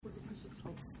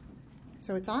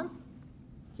So it's on?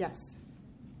 Yes.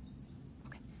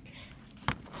 Okay.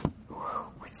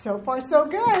 So far, so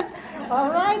good.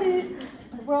 All righty.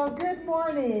 Well, good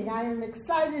morning. I am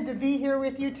excited to be here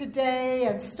with you today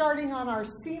and starting on our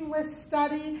seamless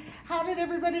study. How did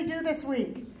everybody do this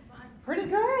week? Pretty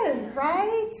good,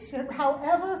 right?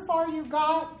 However far you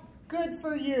got, good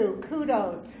for you.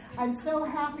 Kudos. I'm so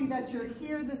happy that you're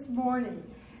here this morning.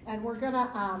 And we're going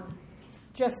to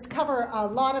just cover a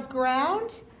lot of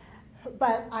ground,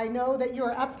 but I know that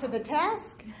you're up to the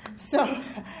task. So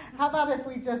how about if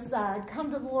we just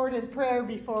come to the Lord in prayer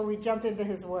before we jump into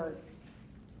His Word?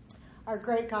 Our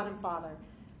great God and Father,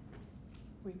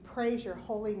 we praise your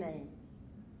holy name.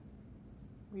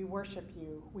 We worship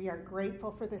you. We are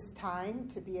grateful for this time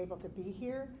to be able to be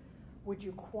here. Would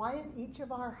you quiet each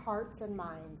of our hearts and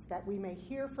minds that we may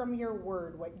hear from your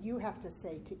word what you have to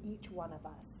say to each one of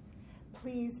us.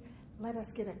 Please let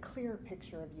us get a clear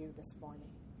picture of you this morning.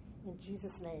 In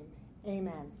Jesus' name,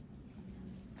 amen.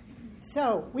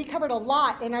 So we covered a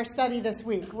lot in our study this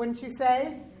week, wouldn't you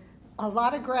say? A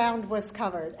lot of ground was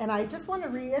covered. And I just want to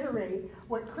reiterate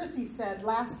what Chrissy said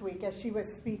last week as she was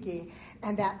speaking,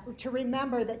 and that to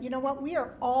remember that, you know what, we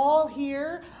are all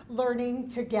here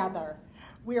learning together.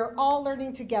 We are all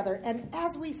learning together. And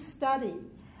as we study,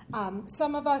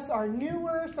 some of us are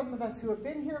newer, some of us who have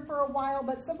been here for a while,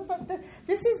 but some of us,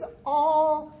 this is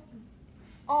all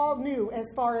new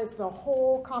as far as the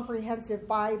whole comprehensive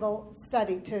Bible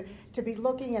study, to be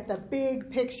looking at the big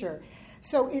picture.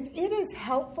 So if it is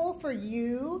helpful for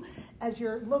you as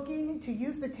you're looking to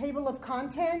use the table of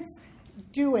contents,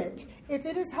 do it. If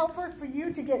it is helpful for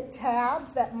you to get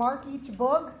tabs that mark each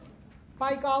book,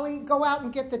 by golly, go out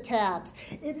and get the tabs.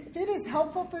 If it is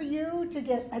helpful for you to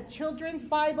get a children's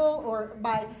Bible, or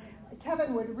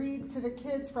Kevin would read to the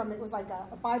kids from, it was like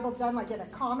a Bible done like in a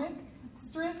comic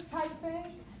strip type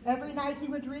thing. Every night he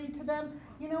would read to them.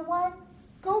 You know what?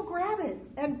 Go grab it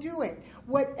and do it.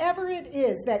 Whatever it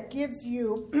is that gives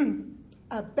you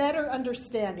a better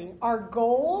understanding. Our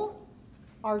goal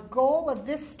of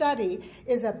this study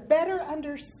is a better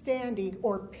understanding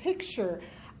or picture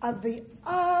of the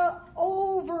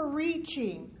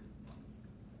overreaching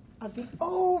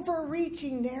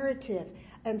narrative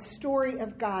and story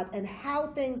of God and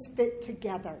how things fit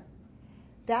together.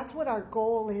 That's what our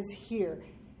goal is here.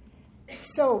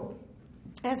 So,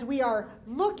 as we are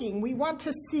looking, we want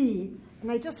to see,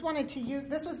 and I just wanted to use,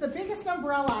 this was the biggest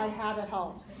umbrella I had at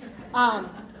home.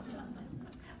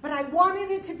 But I wanted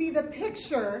it to be the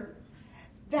picture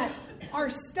that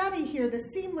our study here, the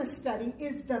seamless study,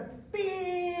 is the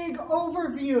big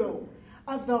overview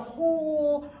of the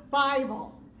whole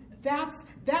Bible.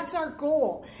 That's our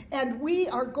goal. And we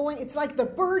are going, it's like the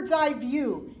bird's eye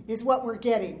view is what we're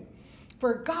getting.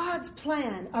 For God's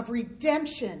plan of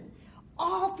redemption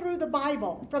all through the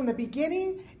Bible, from the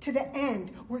beginning to the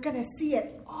end, we're going to see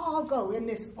it all go in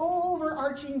this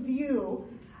overarching view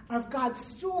of God's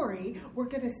story. We're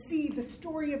going to see the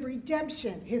story of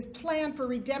redemption, his plan for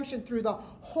redemption through the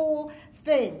whole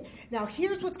thing. Now,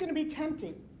 here's what's going to be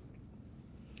tempting,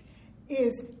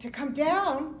 is to come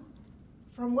down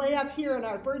from way up here in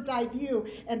our bird's eye view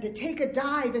and to take a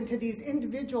dive into these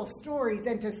individual stories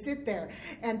and to sit there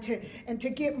and to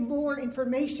get more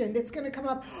information that's going to come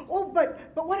up. Oh, but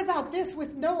what about this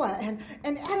with Noah and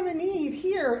Adam and Eve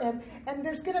here? And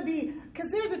there's going to be, because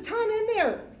there's a ton in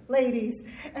there, ladies,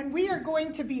 and we are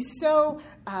going to be so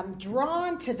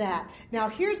drawn to that. Now,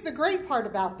 here's the great part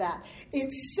about that.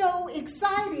 It's so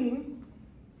exciting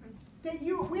that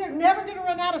we are never going to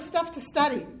run out of stuff to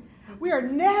study. We are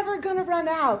never going to run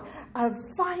out of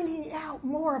finding out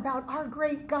more about our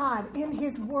great God in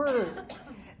his word.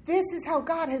 This is how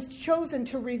God has chosen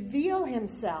to reveal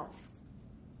himself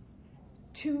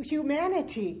to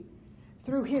humanity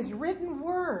through his written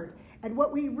word. And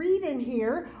what we read in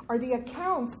here are the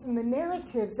accounts and the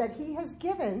narratives that he has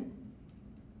given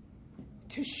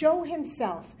to show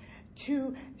himself,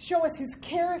 to show us his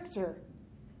character.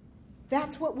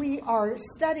 That's what we are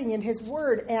studying in his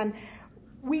word. And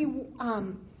we will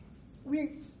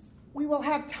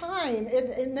have time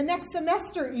in the next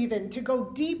semester even to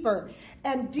go deeper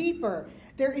and deeper.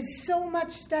 There is so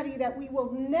much study that we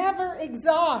will never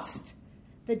exhaust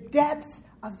the depths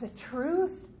of the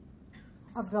truth,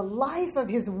 of the life of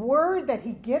his word that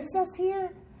he gives us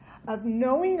here, of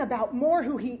knowing about more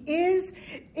who he is.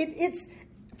 It's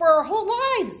for our whole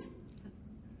lives.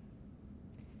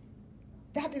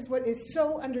 That is what is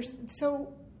so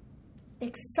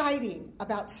exciting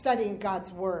about studying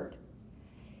God's word.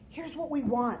 Here's what we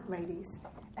want, ladies,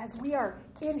 as we are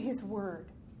in his word.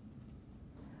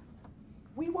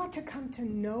 We want to come to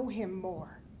know him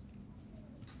more.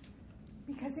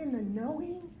 Because in the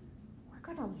knowing, we're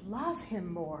we're going to love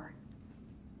him more.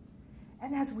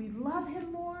 And as we love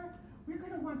him more, we're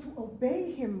going to want to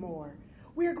obey him more.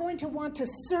 We are going to want to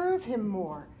serve him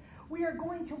more. We are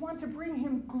going to want to bring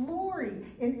him glory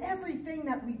in everything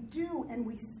that we do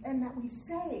and that we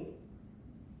say.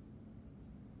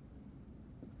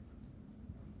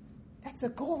 That's the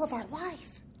goal of our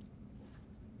life,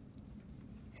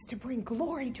 is to bring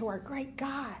glory to our great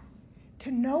God,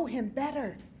 to know him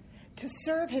better, to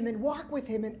serve him and walk with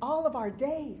him in all of our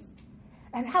days.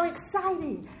 And how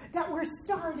exciting that we're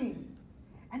starting.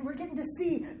 And we're getting to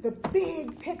see the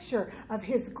big picture of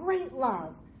his great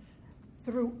love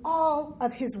through all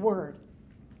of his word.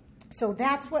 So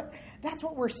that's what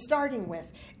we're starting with.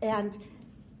 And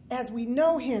as we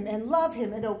know him and love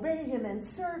him and obey him and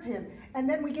serve him, and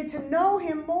then we get to know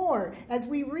him more as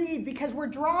we read, because we're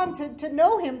drawn to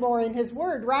know him more in his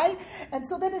word, right? And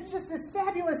so then it's just this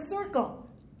fabulous circle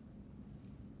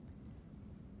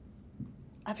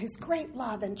of his great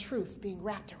love and truth being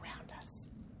wrapped around us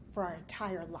for our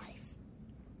entire life.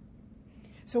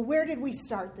 So where did we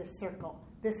start this circle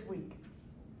this week?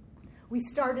 We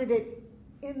started it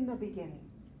in the beginning.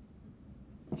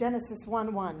 Genesis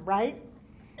 1:1, right?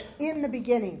 In the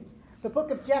beginning. The book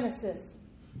of Genesis,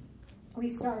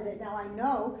 we started. Now I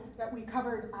know that we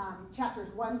covered chapters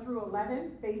 1 through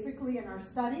 11, basically, in our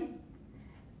study.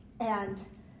 And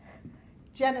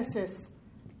Genesis,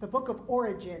 the book of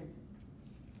origin,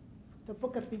 the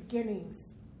book of beginnings.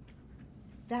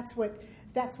 That's what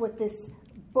this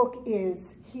book is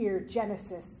here,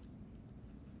 Genesis.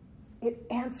 It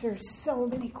answers so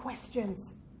many questions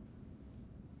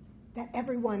that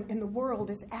everyone in the world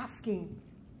is asking.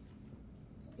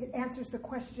 It answers the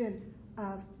question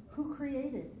of who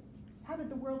created? How did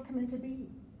the world come into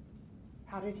being?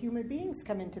 How did human beings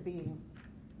come into being?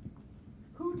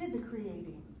 Who did the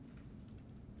creating?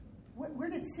 Where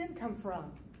did sin come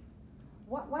from?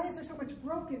 Why is there so much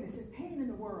brokenness and pain in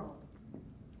the world?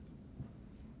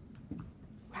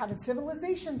 How did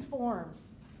civilizations form?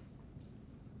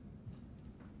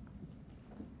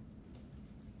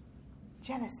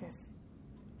 Genesis,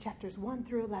 chapters 1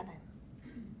 through 11.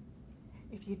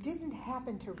 If you didn't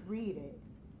happen to read it,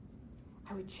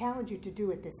 I would challenge you to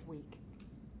do it this week.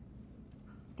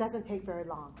 It doesn't take very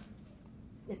long.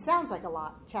 It sounds like a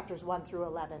lot, chapters 1 through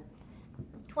 11.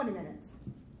 20 minutes.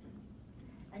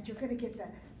 And you're going to get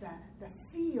the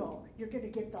feel, you're going to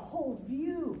get the whole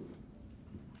view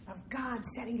of God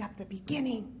setting up the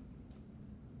beginning.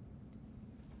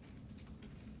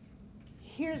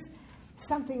 Here's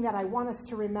something that I want us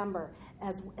to remember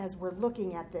as we're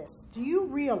looking at this. Do you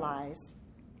realize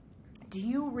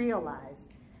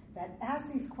that as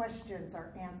these questions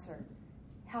are answered,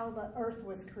 how the earth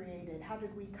was created, how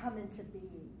did we come into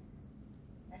being,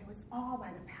 that it was all by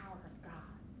the power of God?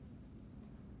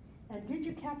 And did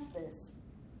you catch this?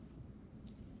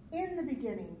 In the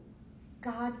beginning,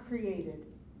 God created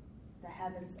the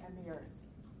heavens and the earth.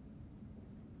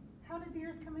 How did the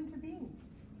earth come into being?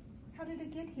 How did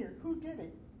it get here? Who did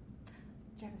it?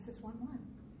 Genesis 1:1.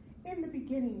 In the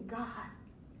beginning, God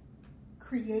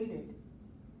created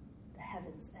the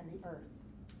heavens and the earth.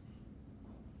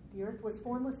 The earth was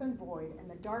formless and void, and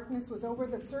the darkness was over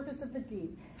the surface of the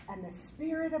deep, and the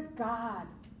Spirit of God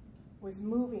was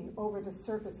moving over the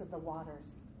surface of the waters.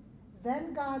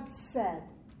 Then God said,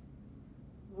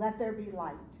 "Let there be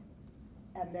light,"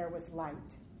 and there was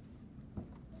light.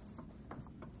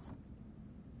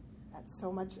 That's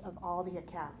so much of all the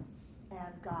account.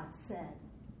 And God said,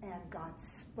 and God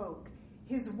spoke.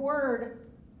 His word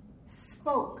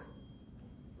spoke.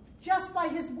 Just by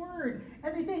his word,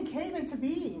 everything came into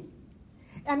being.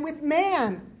 And with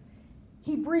man,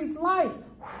 he breathed life.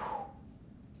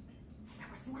 There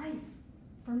was life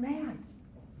for man.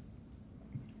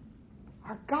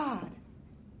 Our God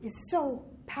is so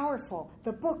powerful.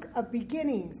 The book of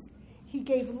beginnings. He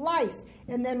gave life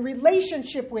and then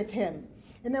relationship with him.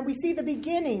 And then we see the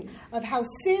beginning of how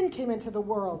sin came into the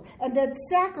world. And then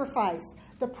sacrifice,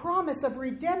 the promise of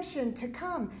redemption to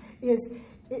come,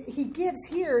 he gives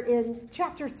here in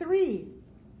chapter 3,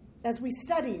 as we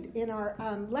studied in our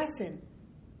lesson.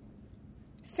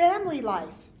 Family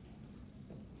life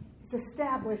is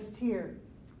established here.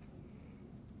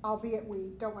 Albeit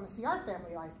we don't want to see our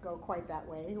family life go quite that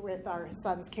way with our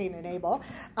sons Cain and Abel.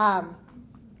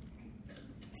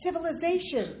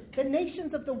 Civilization, the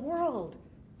nations of the world,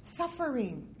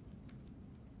 suffering.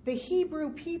 The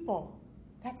Hebrew people.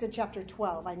 That's in chapter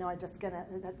 12. I know I'm just going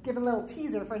to give a little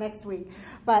teaser for next week.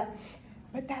 But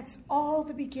that's all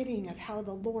the beginning of how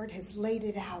the Lord has laid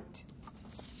it out.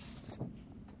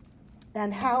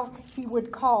 And how he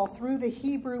would call through the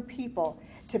Hebrew people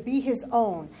to be his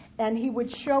own, and he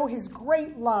would show his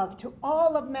great love to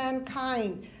all of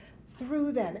mankind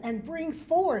through them and bring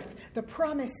forth the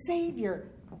promised Savior,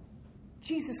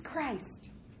 Jesus Christ.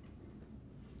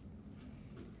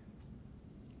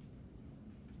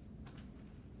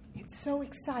 It's so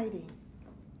exciting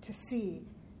to see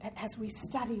that as we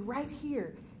study right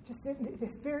here, just in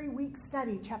this very week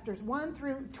study, chapters 1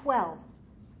 through 12,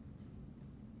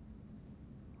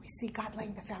 we see God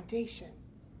laying the foundation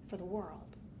for the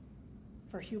world,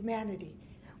 for humanity.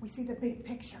 We see the big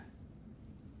picture.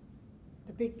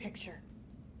 The big picture.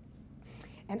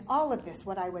 And all of this,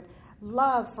 what I would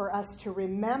love for us to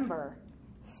remember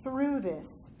through this,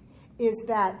 is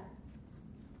that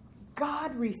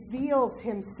God reveals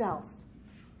himself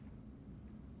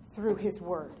through his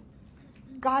word.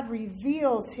 God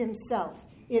reveals himself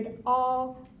in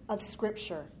all of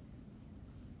Scripture.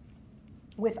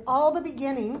 With all the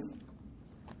beginnings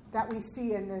that we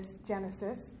see in this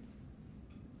Genesis,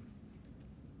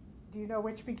 do you know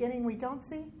which beginning we don't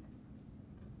see?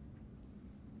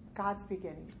 God's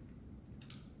beginning.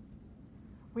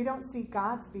 We don't see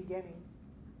God's beginning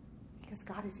because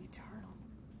God is eternal.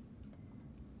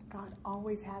 God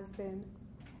always has been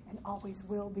and always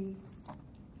will be.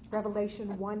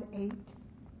 Revelation 1:8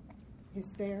 is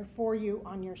there for you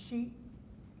on your sheet,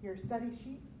 your study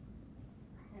sheet.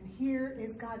 And here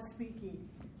is God speaking.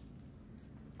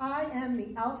 I am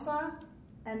the Alpha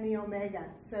and the Omega,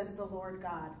 says the Lord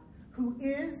God, who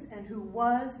is and who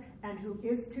was and who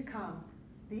is to come,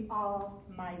 the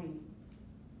Almighty.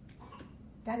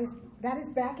 That is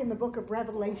back in the book of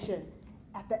Revelation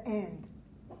at the end.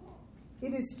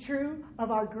 It is true of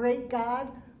our great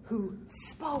God who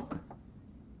spoke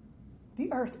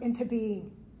the earth into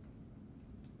being.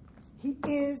 He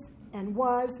is and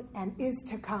was and is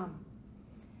to come.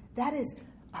 That is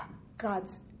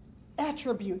God's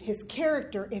attribute, his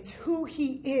character. It's who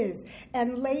he is.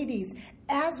 And ladies,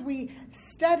 as we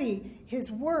study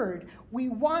his word, we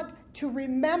want to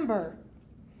remember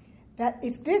that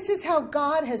if this is how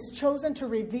God has chosen to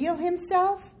reveal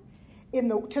himself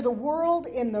to the world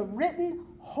in the written,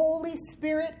 Holy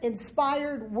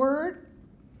Spirit-inspired word,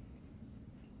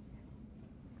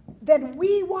 then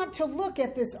we want to look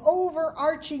at this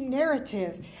overarching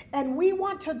narrative, and we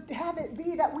want to have it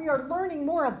be that we are learning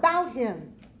more about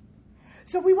him.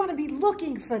 So we want to be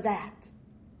looking for that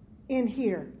in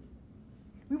here.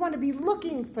 We want to be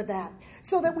looking for that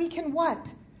so that we can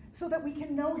what? So that we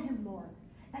can know him more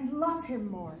and love him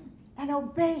more and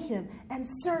obey him and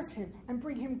serve him and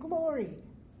bring him glory.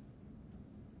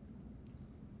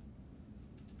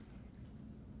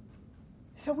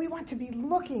 So we want to be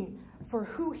looking for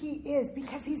who he is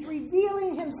because he's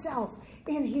revealing himself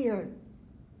in here.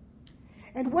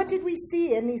 And what did we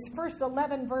see in these first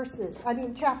 11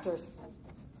 chapters?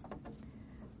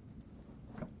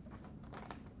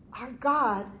 Our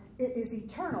God is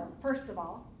eternal, first of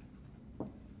all.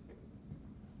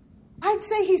 I'd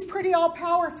say he's pretty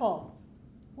all-powerful.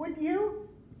 Wouldn't you?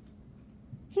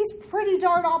 He's pretty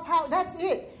darn all-powerful. That's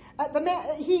it.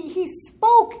 He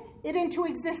spoke it into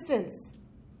existence.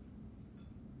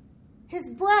 His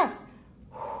breath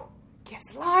gives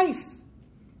life.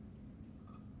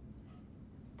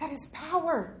 That is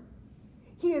power.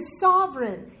 He is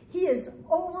sovereign. He is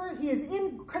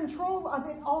in control of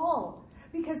it all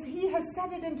because he has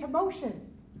set it into motion.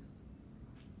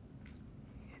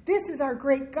 This is our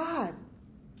great God.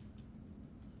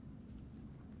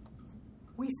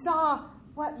 We saw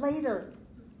what later?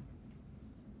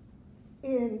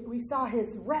 We saw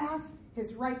his wrath,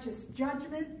 his righteous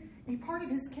judgment, a part of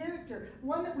his character,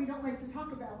 one that we don't like to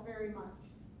talk about very much.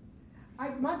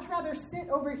 I'd much rather sit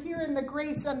over here in the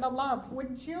grace and the love,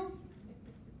 wouldn't you?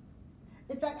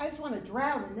 In fact, I just want to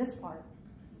drown in this part.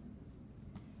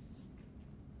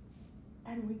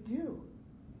 And we do.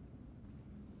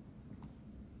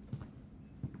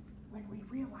 When we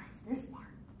realize this part,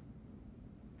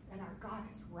 that our God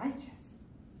is righteous,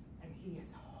 and he is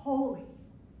holy,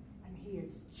 and he is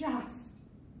just,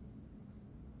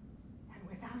 and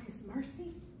without his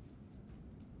mercy,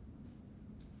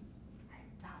 I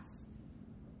am dust.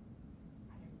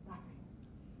 I am nothing.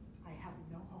 I have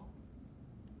no hope.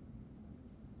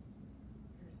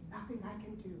 There is nothing I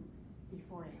can do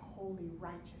before a holy,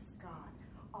 righteous God,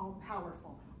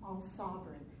 all-powerful,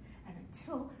 all-sovereign. And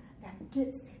until that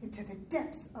gets into the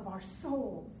depths of our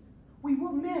souls, we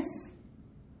will miss.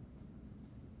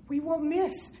 We will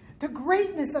miss the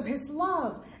greatness of his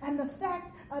love and the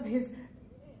fact of his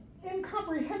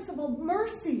incomprehensible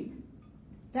mercy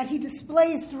that he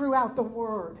displays throughout the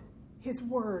word, his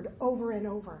word over and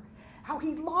over. How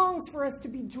he longs for us to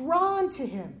be drawn to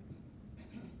him.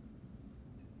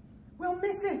 We'll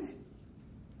miss it.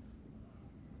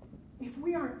 if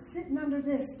we aren't sitting under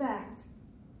this fact,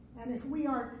 and if we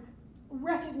aren't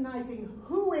recognizing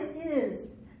who it is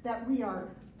that we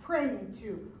are praying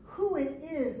to, who it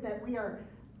is that we are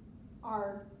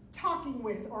talking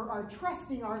with or are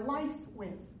trusting our life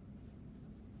with.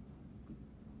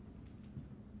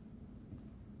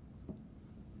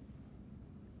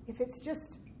 If it's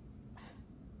just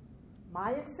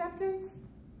my acceptance,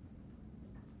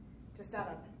 just out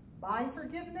of my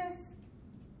forgiveness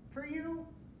for you,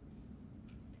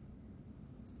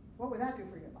 what would that do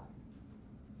for your life?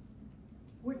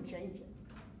 Wouldn't change it.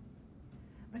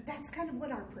 But that's kind of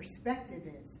what our perspective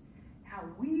is, how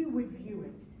we would view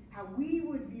it, how we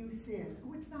would view sin.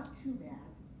 Oh, it's not too bad.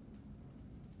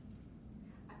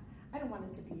 I don't want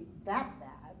it to be that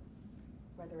bad,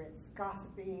 whether it's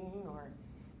gossiping or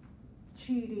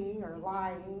cheating or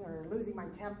lying or losing my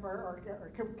temper,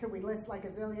 or can we list like a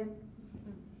zillion?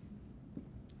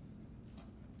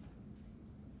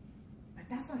 But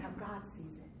that's not how God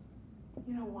sees it.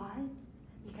 You know why?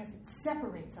 Because it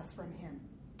separates us from him.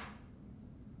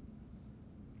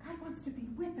 God wants to be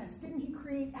with us. Didn't he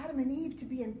create Adam and Eve to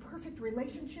be in perfect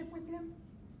relationship with him?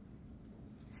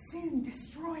 Sin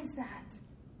destroys that.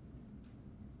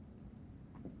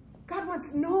 God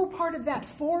wants no part of that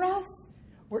for us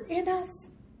or in us.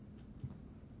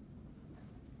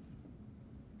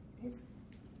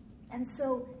 And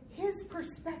so his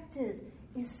perspective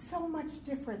is so much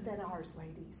different than ours,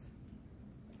 ladies.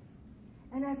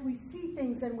 And as we see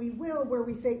things, and we will, where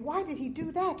we think, why did he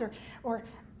do that? Or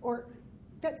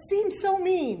that seems so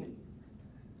mean.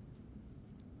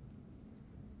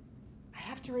 I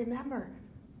have to remember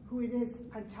who it is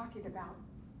I'm talking about.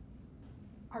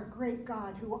 Our great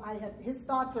God, his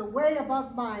thoughts are way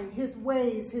above mine, his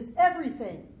ways, his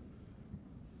everything.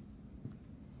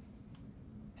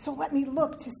 So let me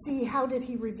look to see, how did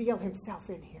he reveal himself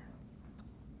in here?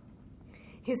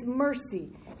 His mercy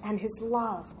and his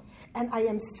love. And I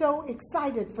am so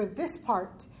excited for this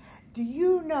part. Do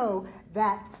you know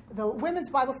that the Women's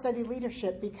Bible Study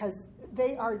Leadership, because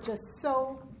they are just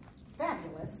so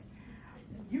fabulous,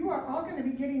 you are all going to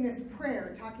be getting this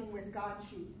prayer, Talking with God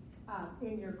sheet,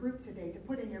 in your group today to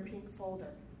put in your pink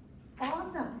folder.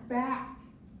 On the back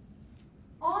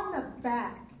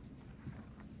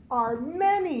are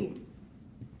many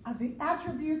of the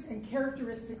attributes and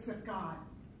characteristics of God.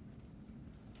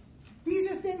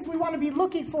 These are things we want to be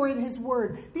looking for in his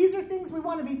word. These are things we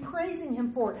want to be praising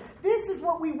him for. This is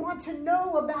what we want to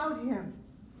know about him.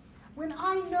 When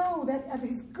I know that of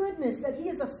his goodness, that he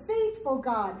is a faithful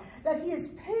God, that he is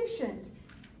patient,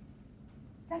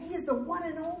 that he is the one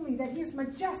and only, that he is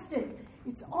majestic,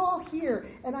 it's all here.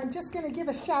 And I'm just going to give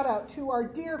a shout out to our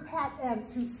dear Pat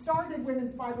Entz, who started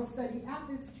Women's Bible Study at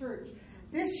this church.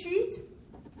 This sheet,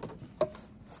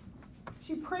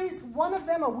 she prays one of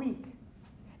them a week.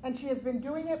 And she has been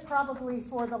doing it probably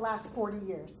for the last 40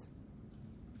 years.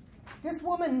 This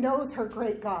woman knows her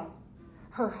great God.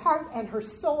 Her heart and her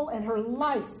soul and her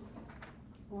life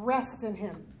rest in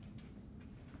him.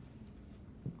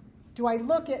 Do I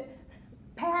look at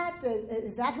Pat?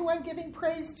 Is that who I'm giving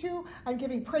praise to? I'm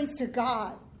giving praise to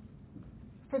God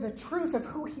for the truth of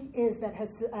who he is that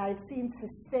I've seen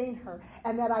sustain her.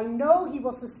 And that I know he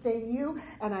will sustain you.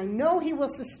 And I know he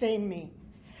will sustain me.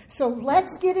 So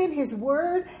let's get in his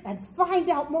word and find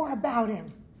out more about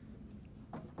him.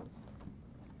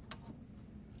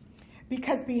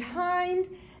 Because behind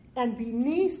and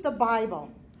beneath the Bible,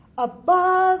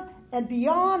 above and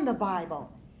beyond the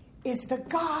Bible, is the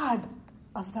God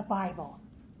of the Bible.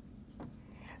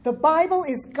 The Bible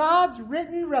is God's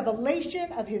written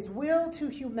revelation of his will to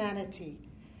humanity.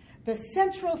 The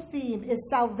central theme is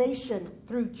salvation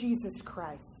through Jesus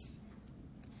Christ.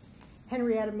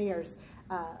 Henrietta Mears,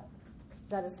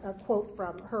 that is a quote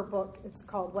from her book. It's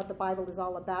called What the Bible is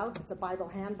All About. It's a Bible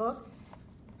handbook.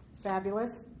 It's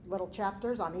fabulous. Little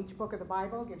chapters on each book of the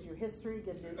Bible. Gives you history,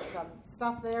 gives you some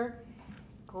stuff there.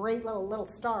 Great little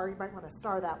star. You might want to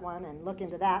star that one and look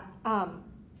into that.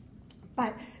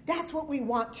 But that's what we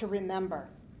want to remember.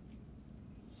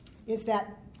 Is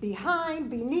that behind,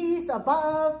 beneath,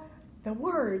 above the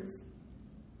words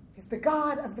is the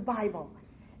God of the Bible.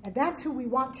 And that's who we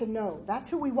want to know. That's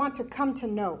who we want to come to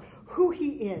know, who he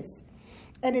is.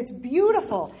 And it's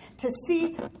beautiful to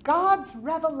see God's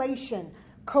revelation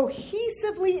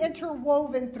cohesively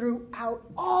interwoven throughout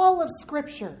all of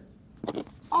Scripture.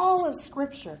 All of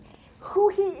Scripture. Who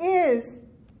he is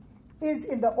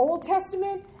in the Old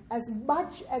Testament as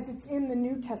much as it's in the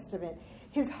New Testament.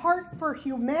 His heart for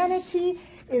humanity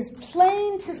is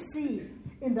plain to see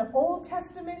in the Old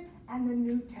Testament and the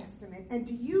New Testament. And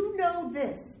do you know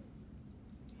this?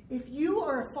 If you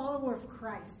are a follower of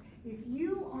Christ, if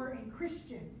you are a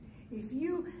Christian, if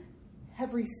you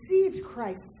have received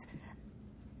Christ's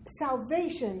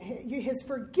salvation, his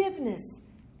forgiveness,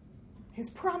 his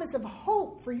promise of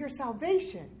hope for your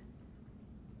salvation,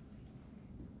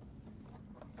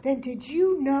 then did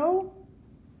you know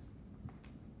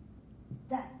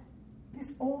that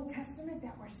this Old Testament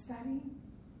that we're studying,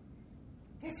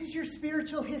 this is your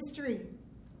spiritual history?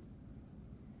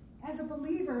 As a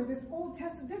believer, this Old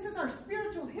Testament, this is our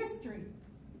spiritual history.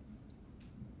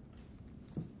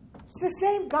 It's the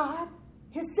same God,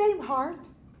 his same heart.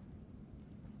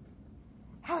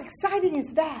 How exciting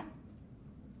is that?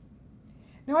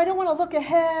 Now, I don't want to look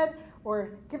ahead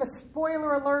or give a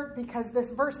spoiler alert because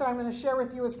this verse that I'm going to share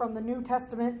with you is from the New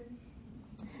Testament,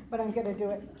 but I'm going to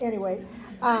do it anyway.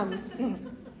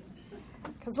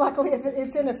 Because luckily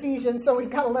it's in Ephesians, so we've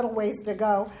got a little ways to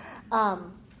go.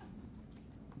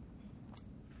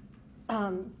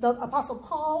 The Apostle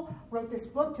Paul wrote this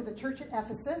book to the church at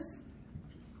Ephesus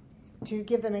to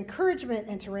give them encouragement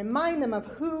and to remind them of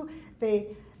who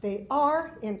they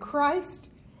are in Christ.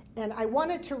 And I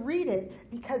wanted to read it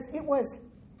because it was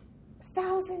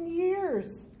 1,000 years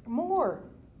more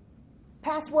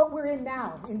past what we're in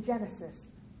now in Genesis.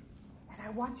 And I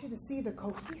want you to see the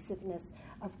cohesiveness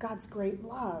of God's great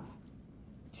love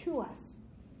to us.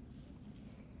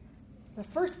 The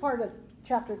first part of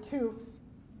chapter 2,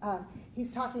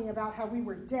 he's talking about how we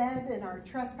were dead in our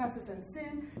trespasses and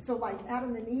sin. So like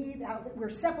Adam and Eve, how we're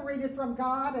separated from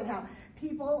God, and how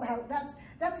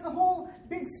that's the whole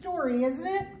big story, isn't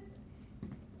it?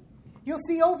 You'll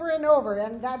see over and over,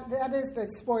 and that is the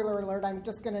spoiler alert I'm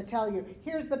just going to tell you.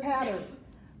 Here's the pattern.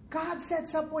 God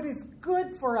sets up what is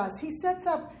good for us. He sets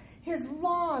up his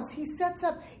laws. He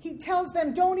tells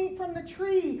them, don't eat from the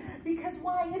tree, because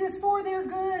why? It is for their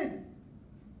good.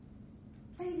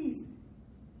 Ladies,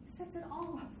 he sets it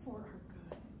all up for our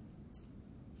good.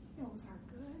 He knows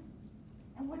our good.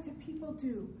 And what do people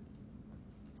do?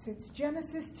 Since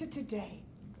Genesis to today,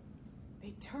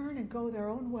 they turn and go their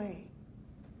own way.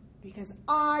 Because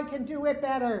I can do it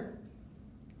better.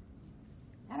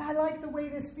 And I like the way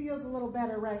this feels a little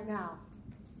better right now.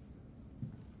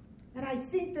 And I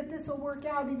think that this will work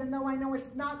out, even though I know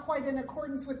it's not quite in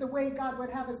accordance with the way God would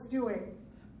have us do it.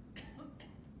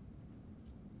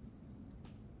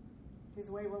 His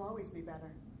way will always be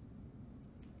better.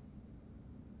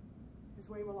 His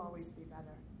way will always be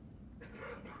better.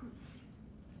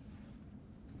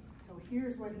 So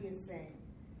here's what he is saying.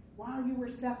 While you were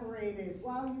separated,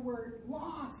 while you were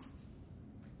lost.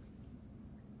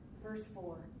 Verse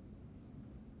 4.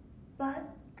 But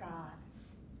God,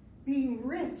 being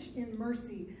rich in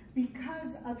mercy,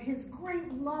 because of his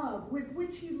great love with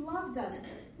which he loved us,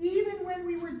 even when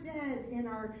we were dead in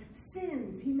our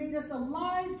sins, he made us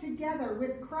alive together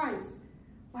with Christ.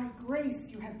 By grace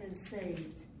you have been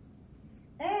saved.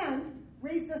 And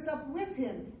raised us up with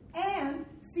him, and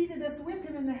seated us with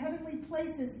him in the heavenly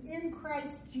places in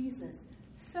Christ Jesus,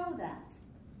 so that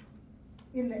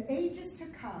in the ages to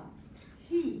come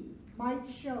he might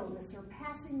show the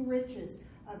surpassing riches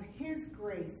of his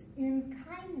grace in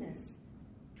kindness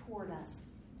toward us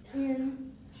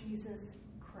in Jesus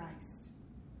Christ.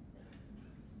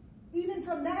 Even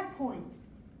from that point,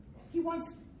 he wants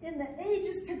in the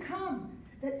ages to come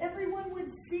that everyone would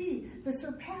see the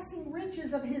surpassing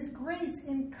riches of his grace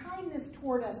in kindness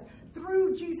toward us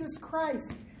through Jesus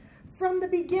Christ. From the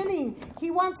beginning, he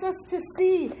wants us to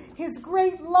see his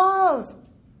great love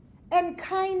and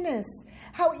kindness.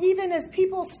 How even as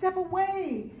people step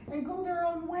away and go their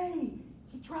own way,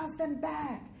 he draws them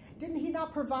back. Didn't he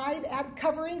not provide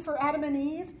covering for Adam and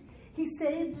Eve? He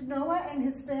saved Noah and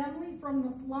his family from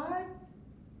the flood.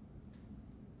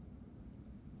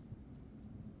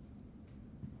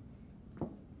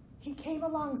 He came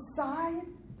alongside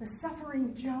the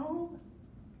suffering Job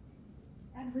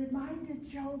and reminded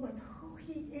Job of who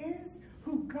he is,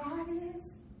 who God is.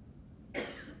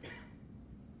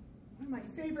 One of my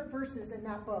favorite verses in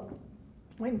that book,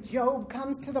 when Job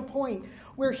comes to the point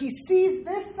where he sees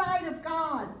this side of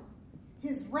God,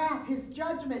 his wrath, his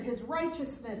judgment, his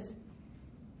righteousness,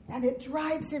 and it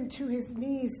drives him to his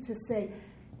knees to say,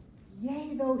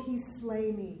 yea, though he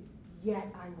slay me, yet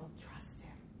I will trust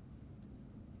him.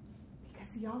 Because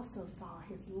he also saw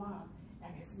his love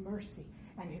and his mercy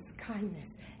and his kindness,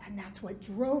 and that's what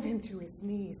drove him to his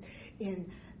knees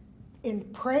in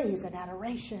praise and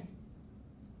adoration.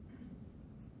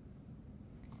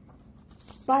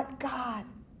 But God,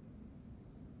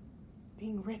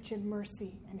 being rich in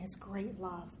mercy and his great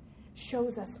love,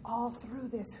 shows us all through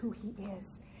this who he is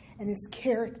and his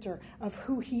character of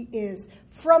who he is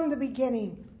from the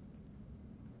beginning.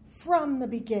 From the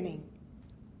beginning.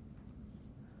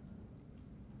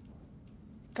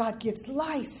 God gives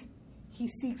life He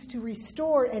seeks to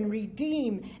restore and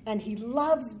redeem, and he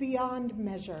loves beyond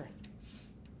measure.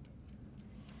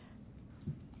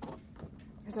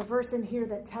 There's a verse in here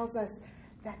that tells us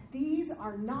that these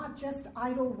are not just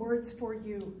idle words for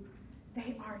you.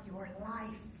 They are your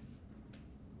life.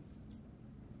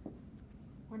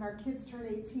 When our kids turn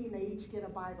 18, they each get a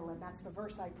Bible, and that's the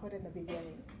verse I put in the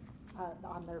beginning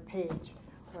on their page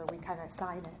where we kind of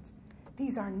sign it.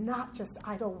 These are not just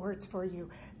idle words for you.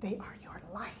 They are your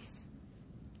life.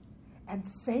 And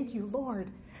thank you,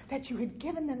 Lord, that you had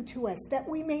given them to us, that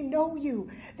we may know you,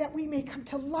 that we may come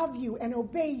to love you and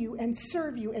obey you and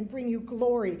serve you and bring you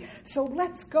glory. So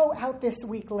let's go out this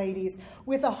week, ladies,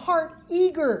 with a heart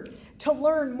eager to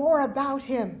learn more about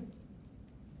him,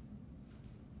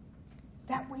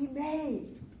 that we may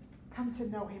come to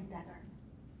know him better,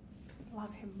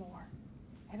 love him more,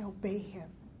 and obey him,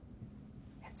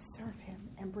 and serve him,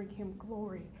 and bring him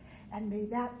glory. And may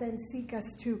that then seek us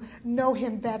to know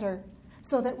him better,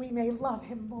 so that we may love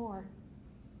him more.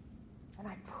 And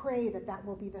I pray that that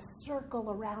will be the circle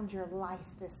around your life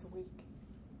this week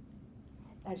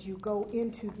as you go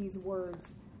into these words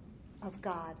of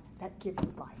God that give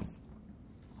you life.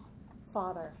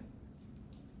 Father,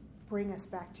 bring us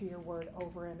back to your word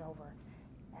over and over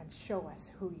and show us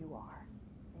who you are.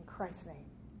 In Christ's name,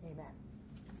 amen.